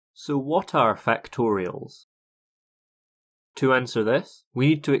So what are factorials? To answer this, we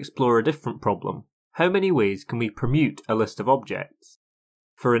need to explore a different problem. How many ways can we permute a list of objects?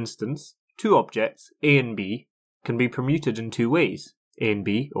 For instance, two objects, A and B, can be permuted in two ways, A and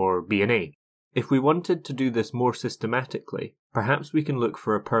B or B and A. If we wanted to do this more systematically, perhaps we can look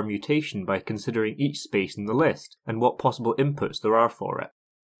for a permutation by considering each space in the list and what possible inputs there are for it.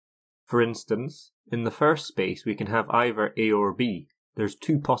 For instance, in the first space we can have either A or B. There's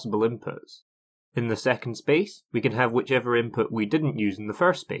two possible inputs. In the second space, we can have whichever input we didn't use in the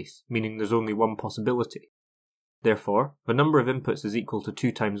first space, meaning there's only one possibility. Therefore, the number of inputs is equal to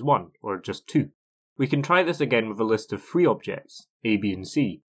 2 times 1, or just 2. We can try this again with a list of 3 objects, A, B and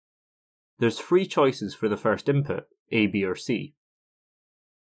C. There's 3 choices for the first input, A, B or C.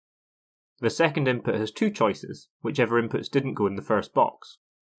 The second input has 2 choices, whichever inputs didn't go in the first box.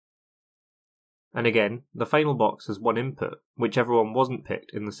 And again, the final box has 1 input, whichever one wasn't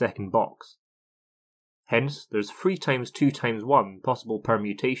picked in the second box. Hence, there's 3 times 2 times 1 possible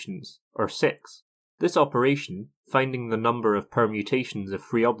permutations, or 6. This operation, finding the number of permutations of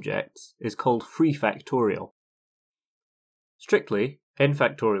 3 objects, is called 3 factorial. Strictly, n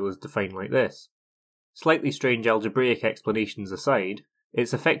factorial is defined like this. Slightly strange algebraic explanations aside,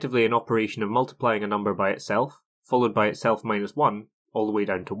 it's effectively an operation of multiplying a number by itself, followed by itself minus 1, all the way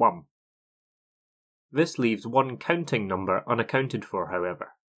down to 1. This leaves one counting number unaccounted for,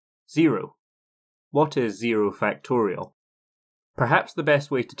 however. 0. What is 0 factorial? Perhaps the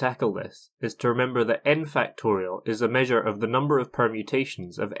best way to tackle this is to remember that n factorial is a measure of the number of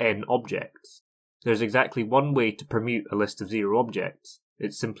permutations of n objects. There's exactly one way to permute a list of 0 objects.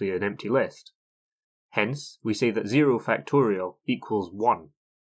 It's simply an empty list. Hence, we say that 0 factorial equals 1.